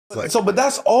But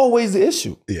that's always the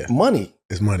issue. Yeah. Money.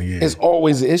 It's money, yeah. It's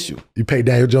always the issue. You pay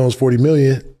Daniel Jones $40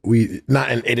 million.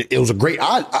 It was a great,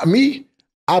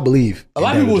 I believe. A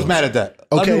lot of people was mad at that.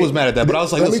 A lot of people was mad at that, but I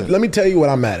was like, listen. Let me tell you what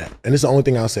I'm mad at. And it's the only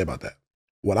thing I'll say about that.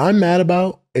 What I'm mad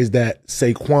about is that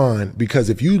Saquon, because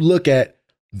if you look at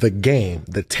the game,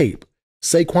 the tape,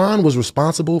 Saquon was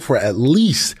responsible for at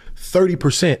least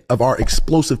 30% of our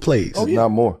explosive plays. Oh, yeah.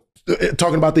 Not more.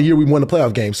 Talking about the year we won the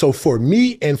playoff game. So for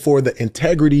me and for the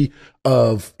integrity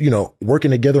of,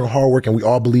 working together and hard work and we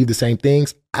all believe the same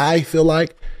things, I feel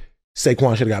like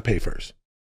Saquon should have got paid first.